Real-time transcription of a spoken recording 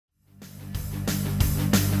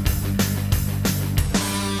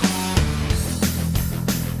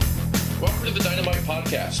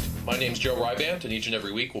podcast. My name's Joe Rybant, and each and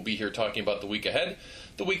every week we'll be here talking about the week ahead,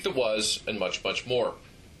 the week that was, and much, much more.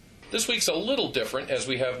 This week's a little different as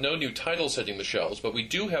we have no new titles hitting the shelves, but we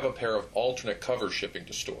do have a pair of alternate covers shipping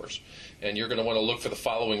to stores. And you're going to want to look for the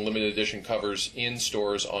following limited edition covers in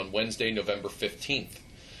stores on Wednesday, November 15th.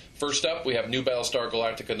 First up, we have New Battlestar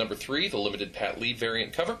Galactica number 3, the limited Pat Lee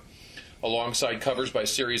variant cover. Alongside covers by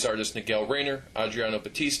series artist Miguel Rayner, Adriano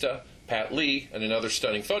Batista, Pat Lee, and another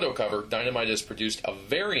stunning photo cover, Dynamite has produced a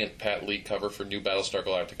variant Pat Lee cover for New Battlestar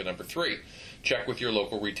Galactica number 3. Check with your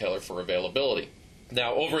local retailer for availability.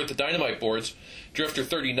 Now, over at the Dynamite boards,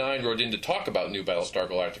 Drifter39 wrote in to talk about New Battlestar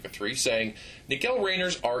Galactica 3, saying, Miguel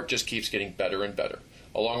Rayner's art just keeps getting better and better,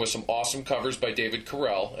 along with some awesome covers by David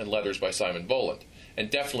Carell and letters by Simon Boland.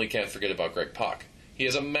 And definitely can't forget about Greg Pak. He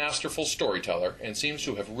is a masterful storyteller and seems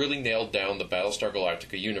to have really nailed down the Battlestar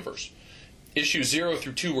Galactica universe. Issues 0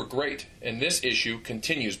 through 2 were great, and this issue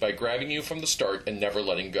continues by grabbing you from the start and never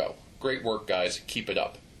letting go. Great work, guys. Keep it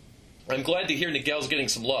up. I'm glad to hear Miguel's getting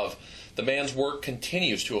some love. The man's work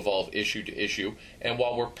continues to evolve issue to issue, and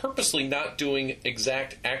while we're purposely not doing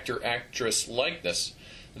exact actor-actress likeness,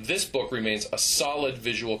 this book remains a solid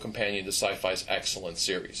visual companion to Sci-Fi's excellent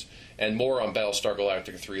series. And more on Battlestar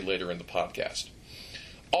Galactica 3 later in the podcast.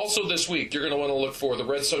 Also this week, you're going to want to look for the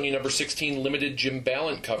Red Sonja number 16 limited Jim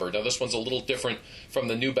Balent cover. Now this one's a little different from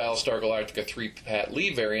the new Battlestar Galactica 3 Pat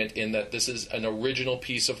Lee variant in that this is an original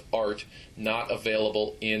piece of art not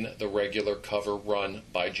available in the regular cover run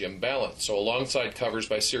by Jim Balent. So alongside covers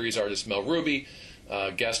by series artist Mel Ruby,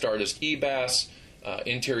 guest artist Ebass,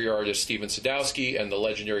 interior artist Steven Sadowski, and the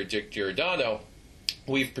legendary Dick Giordano,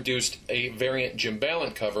 we've produced a variant Jim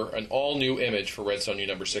Balent cover, an all-new image for Red Sonja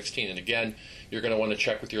number 16. And again, you're going to want to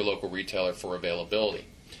check with your local retailer for availability.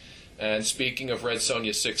 And speaking of Red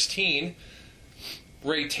Sonja 16,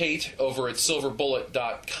 Ray Tate over at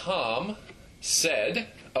silverbullet.com said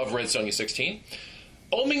of Red Sonja 16,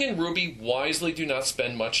 Oeming and Ruby wisely do not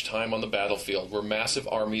spend much time on the battlefield where massive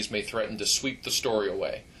armies may threaten to sweep the story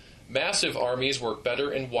away. Massive armies work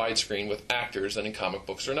better in widescreen with actors than in comic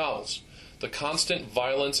books or novels. The constant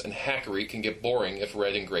violence and hackery can get boring if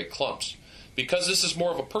read in great clumps. Because this is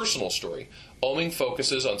more of a personal story, Oeming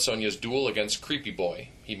focuses on Sonja's duel against Creepy Boy,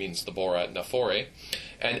 he means the Borat Nafore,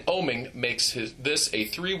 and Oeming makes this a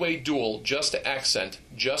three-way duel just to accent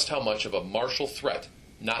just how much of a martial threat,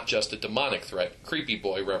 not just a demonic threat, Creepy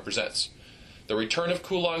Boy represents. The return of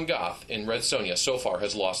Kulan Gath in Red Sonja so far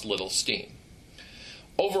has lost little steam.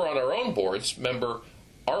 Over on our own boards, member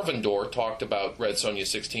Arvindor talked about Red Sonja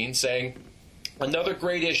 16, saying, another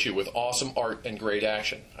great issue with awesome art and great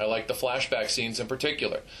action. I like the flashback scenes in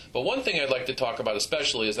particular. But one thing I'd like to talk about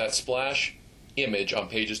especially is that splash image on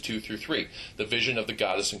pages 2 through 3, the vision of the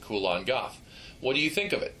goddess and Kulan Gath. What do you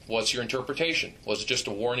think of it? What's your interpretation? Was it just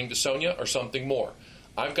a warning to Sonja or something more?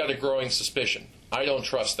 I've got a growing suspicion. I don't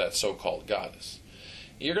trust that so-called goddess.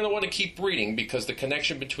 You're going to want to keep reading because the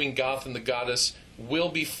connection between Gath and the goddess will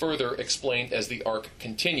be further explained as the arc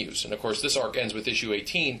continues. And of course, this arc ends with issue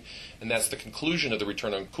 18, and that's the conclusion of the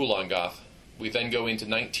return of Kulan Gath. We then go into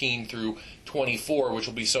 19 through 24, which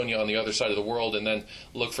will be Sonja on the other side of the world, and then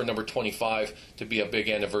look for number 25 to be a big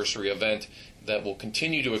anniversary event that will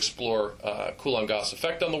continue to explore Kulan Gath's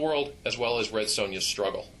effect on the world, as well as Red Sonja's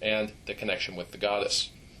struggle and the connection with the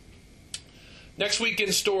goddess. Next week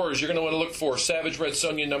in stores, you're going to want to look for Savage Red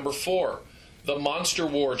Sonja number 4, the Monster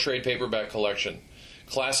War trade paperback collection,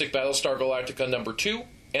 Classic Battlestar Galactica number 2,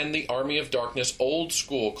 and the Army of Darkness Old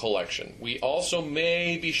School collection. We also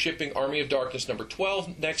may be shipping Army of Darkness number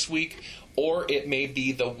 12 next week, or it may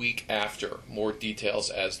be the week after. More details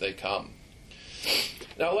as they come.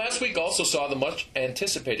 Now, last week also saw the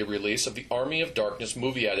much-anticipated release of the Army of Darkness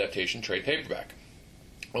movie adaptation trade paperback.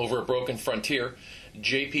 Over at Broken Frontier,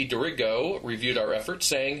 J.P. Dorigo reviewed our effort,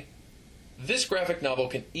 saying, this graphic novel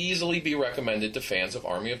can easily be recommended to fans of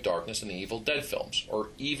Army of Darkness and the Evil Dead films, or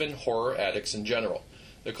even horror addicts in general.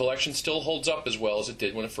 The collection still holds up as well as it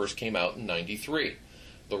did when it first came out in '93.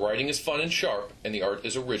 The writing is fun and sharp, and the art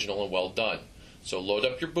is original and well done. So load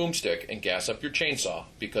up your boomstick and gas up your chainsaw,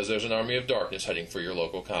 because there's an Army of Darkness heading for your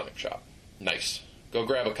local comic shop. Nice. Go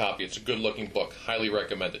grab a copy. It's a good-looking book. Highly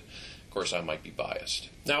recommended. Of course, I might be biased.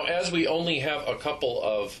 Now, as we only have a couple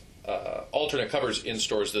of alternate covers in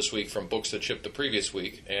stores this week from books that shipped the previous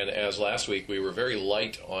week, and as last week we were very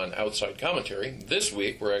light on outside commentary, this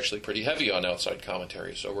week we're actually pretty heavy on outside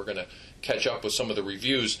commentary, so we're going to catch up with some of the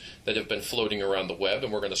reviews that have been floating around the web,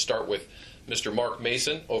 and we're going to start with Mr. Mark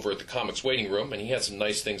Mason over at the Comics Waiting Room, and he had some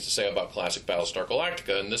nice things to say about Classic Battlestar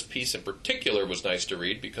Galactica, and this piece in particular was nice to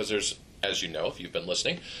read because there's, as you know, if you've been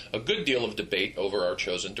listening, a good deal of debate over our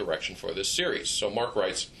chosen direction for this series. So Mark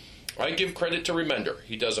writes, I give credit to Remender.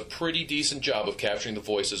 He does a pretty decent job of capturing the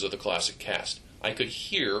voices of the classic cast. I could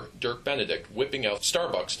hear Dirk Benedict whipping out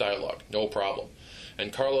Starbucks dialogue, no problem.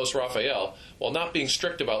 And Carlos Rafael, while not being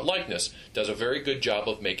strict about likeness, does a very good job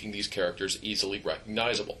of making these characters easily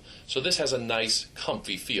recognizable. So this has a nice,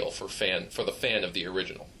 comfy feel for the fan of the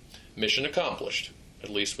original. Mission accomplished, at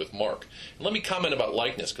least with Mark. And let me comment about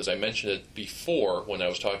likeness, because I mentioned it before when I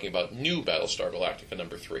was talking about new Battlestar Galactica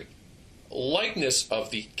number 3. Likeness of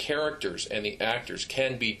the characters and the actors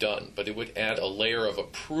can be done, but it would add a layer of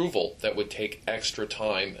approval that would take extra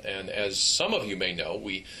time. And as some of you may know,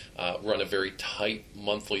 we run a very tight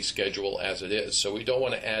monthly schedule as it is, so we don't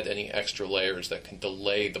want to add any extra layers that can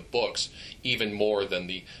delay the books even more than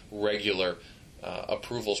the regular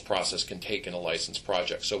approvals process can take in a licensed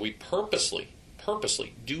project. So we purposely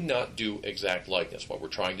do not do exact likeness. What we're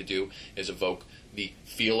trying to do is evoke the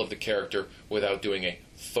feel of the character without doing a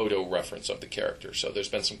photo reference of the character. So there's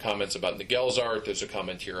been some comments about Miguel's art. There's a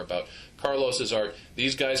comment here about Carlos's art.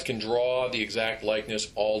 These guys can draw the exact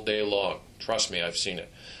likeness all day long. Trust me, I've seen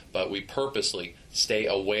it. But we purposely stay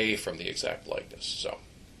away from the exact likeness. So,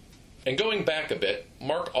 and going back a bit,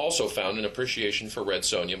 Mark also found an appreciation for Red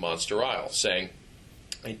Sonja Monster Isle, saying,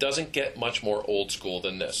 "It doesn't get much more old school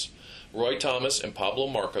than this. Roy Thomas and Pablo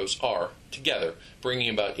Marcos are, together, bringing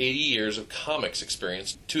about 80 years of comics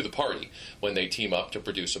experience to the party when they team up to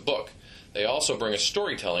produce a book. They also bring a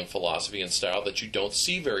storytelling philosophy and style that you don't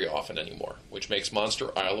see very often anymore, which makes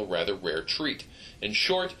Monster Isle a rather rare treat. In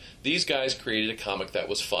short, these guys created a comic that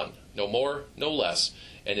was fun. No more, no less,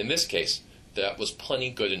 and in this case, that was plenty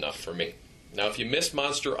good enough for me." Now, if you missed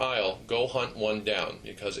Monster Isle, go hunt one down,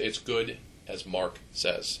 because it's good, as Mark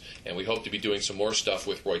says. And we hope to be doing some more stuff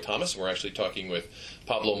with Roy Thomas. We're actually talking with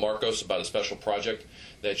Pablo Marcos about a special project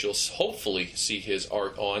that you'll hopefully see his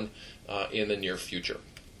art on in the near future.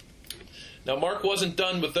 Now, Mark wasn't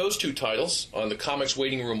done with those two titles. On the Comics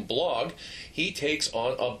Waiting Room blog, he takes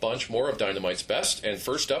on a bunch more of Dynamite's best, and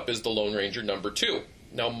first up is The Lone Ranger number 2.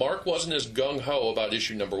 Now, Mark wasn't as gung-ho about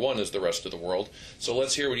issue number 1 as the rest of the world, so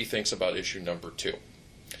let's hear what he thinks about issue number 2.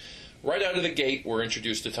 Right out of the gate, we're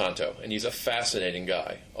introduced to Tonto, and he's a fascinating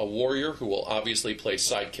guy, a warrior who will obviously play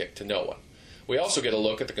sidekick to no one. We also get a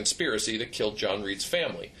look at the conspiracy that killed John Reed's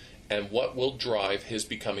family, and what will drive his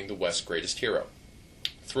becoming the West's greatest hero.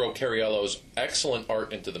 Throw Cariello's excellent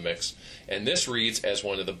art into the mix, and this reads as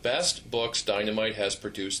one of the best books Dynamite has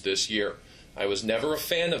produced this year. I was never a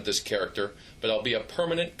fan of this character, but I'll be a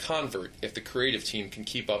permanent convert if the creative team can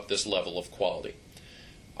keep up this level of quality.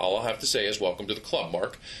 All I'll have to say is welcome to the club,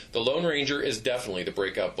 Mark. The Lone Ranger is definitely the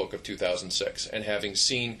breakout book of 2006, and having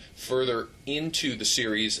seen further into the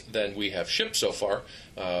series than we have shipped so far,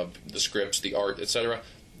 the scripts, the art, etc.,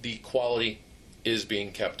 the quality is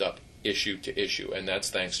being kept up issue to issue, and that's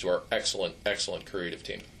thanks to our excellent, excellent creative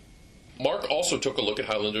team. Mark also took a look at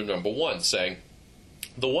Highlander number 1, saying,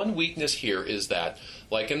 "The one weakness here is that,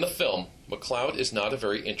 like in the film, McLeod is not a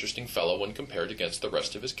very interesting fellow when compared against the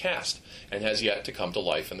rest of his cast, and has yet to come to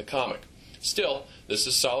life in the comic. Still, this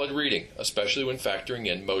is solid reading, especially when factoring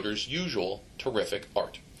in Motor's usual terrific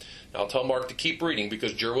art." Now, I'll tell Mark to keep reading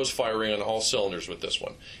because Jur was firing on all cylinders with this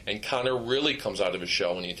one, and Connor really comes out of his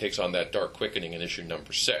shell when he takes on that dark quickening in issue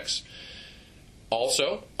number 6.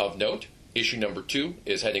 Also, of note, issue number 2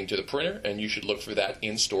 is heading to the printer, and you should look for that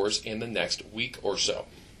in stores in the next week or so.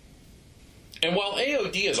 And while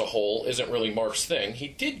AOD as a whole isn't really Mark's thing, he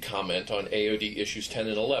did comment on AOD issues 10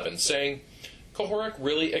 and 11, saying, "Kohorik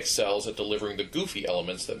really excels at delivering the goofy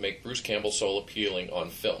elements that make Bruce Campbell so appealing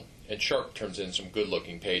on film, and Sharp turns in some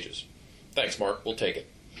good-looking pages." Thanks, Mark. We'll take it.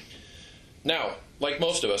 Now, like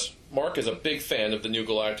most of us, Mark is a big fan of the new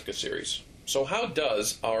Galactica series. So how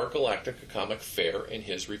does our Galactica comic fare in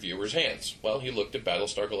his reviewer's hands? Well, he looked at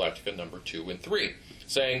Battlestar Galactica number 2 and 3,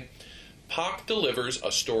 saying, "Pak delivers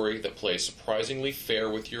a story that plays surprisingly fair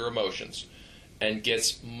with your emotions and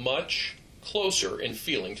gets much closer in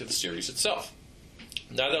feeling to the series itself.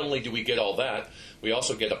 Not only do we get all that, we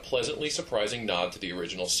also get a pleasantly surprising nod to the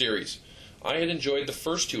original series. I had enjoyed the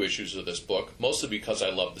first 2 issues of this book, mostly because I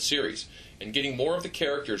loved the series, and getting more of the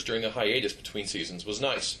characters during the hiatus between seasons was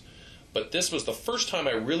nice. But this was the first time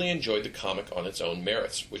I really enjoyed the comic on its own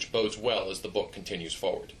merits, which bodes well as the book continues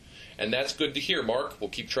forward. And that's good to hear, Mark. We'll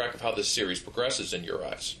keep track of how this series progresses in your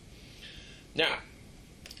eyes." Now,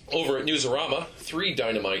 over at Newsarama, 3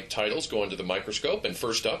 Dynamite titles go under the microscope, and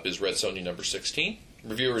first up is Red Sonja number 16.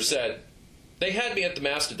 Reviewers said, "They had me at the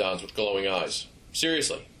mastodons with glowing eyes.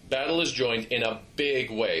 Seriously, battle is joined in a big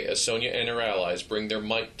way as Sonja and her allies bring their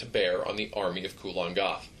might to bear on the army of Kulan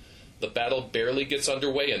Gath. The battle barely gets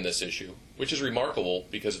underway in this issue, which is remarkable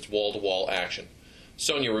because it's wall-to-wall action.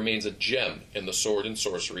 Sonya remains a gem in the Sword and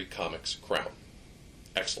Sorcery Comics crown.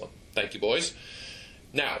 Excellent. Thank you, boys.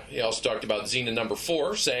 Now, he also talked about Xena number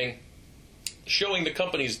 4, saying, showing the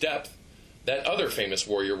company's depth, that other famous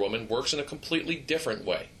warrior woman works in a completely different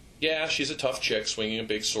way. Yeah, she's a tough chick swinging a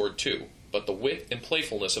big sword too, but the wit and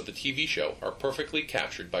playfulness of the TV show are perfectly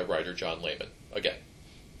captured by writer John Layman. Again,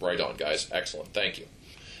 right on, guys. Excellent. Thank you.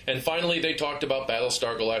 And finally, they talked about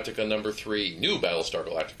Battlestar Galactica number 3, new Battlestar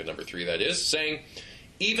Galactica number 3, that is, saying,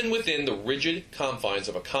 even within the rigid confines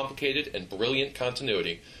of a complicated and brilliant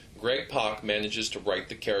continuity, Greg Pak manages to write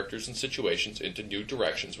the characters and situations into new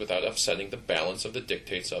directions without upsetting the balance of the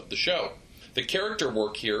dictates of the show. The character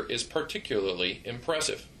work here is particularly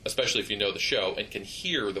impressive, especially if you know the show and can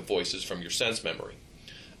hear the voices from your sense memory.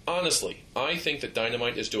 Honestly, I think that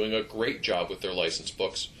Dynamite is doing a great job with their licensed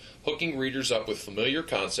books. Hooking readers up with familiar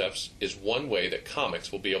concepts is one way that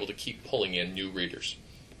comics will be able to keep pulling in new readers.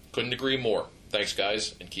 Couldn't agree more. Thanks,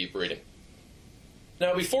 guys, and keep reading.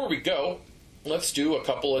 Now, before we go, let's do a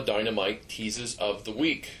couple of Dynamite teases of the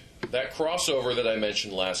week. That crossover that I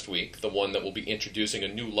mentioned last week, the one that will be introducing a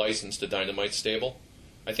new license to Dynamite stable,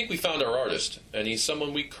 I think we found our artist, and he's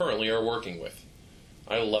someone we currently are working with.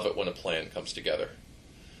 I love it when a plan comes together.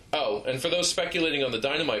 Oh, and for those speculating on the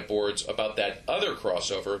Dynamite boards about that other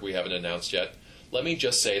crossover we haven't announced yet, let me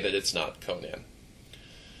just say that it's not Conan.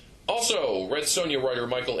 Also, Red Sonja writer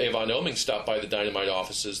Michael Avon Oeming stopped by the Dynamite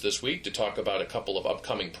offices this week to talk about a couple of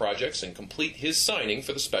upcoming projects and complete his signing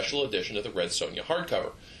for the special edition of the Red Sonja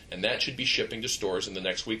hardcover. And that should be shipping to stores in the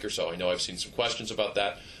next week or so. I know I've seen some questions about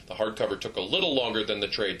that. The hardcover took a little longer than the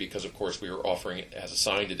trade because, of course, we were offering it as a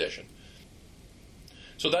signed edition.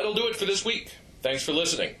 So that'll do it for this week. Thanks for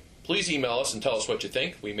listening. Please email us and tell us what you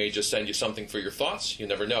think. We may just send you something for your thoughts. You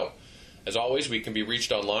never know. As always, we can be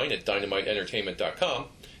reached online at dynamiteentertainment.com,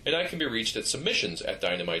 and I can be reached at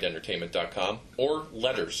submissions@dynamiteentertainment.com or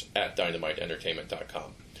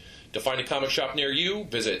letters@dynamiteentertainment.com. To find a comic shop near you,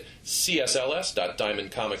 visit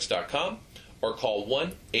csls.diamondcomics.com or call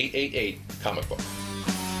 1-888-COMIC-BOOK.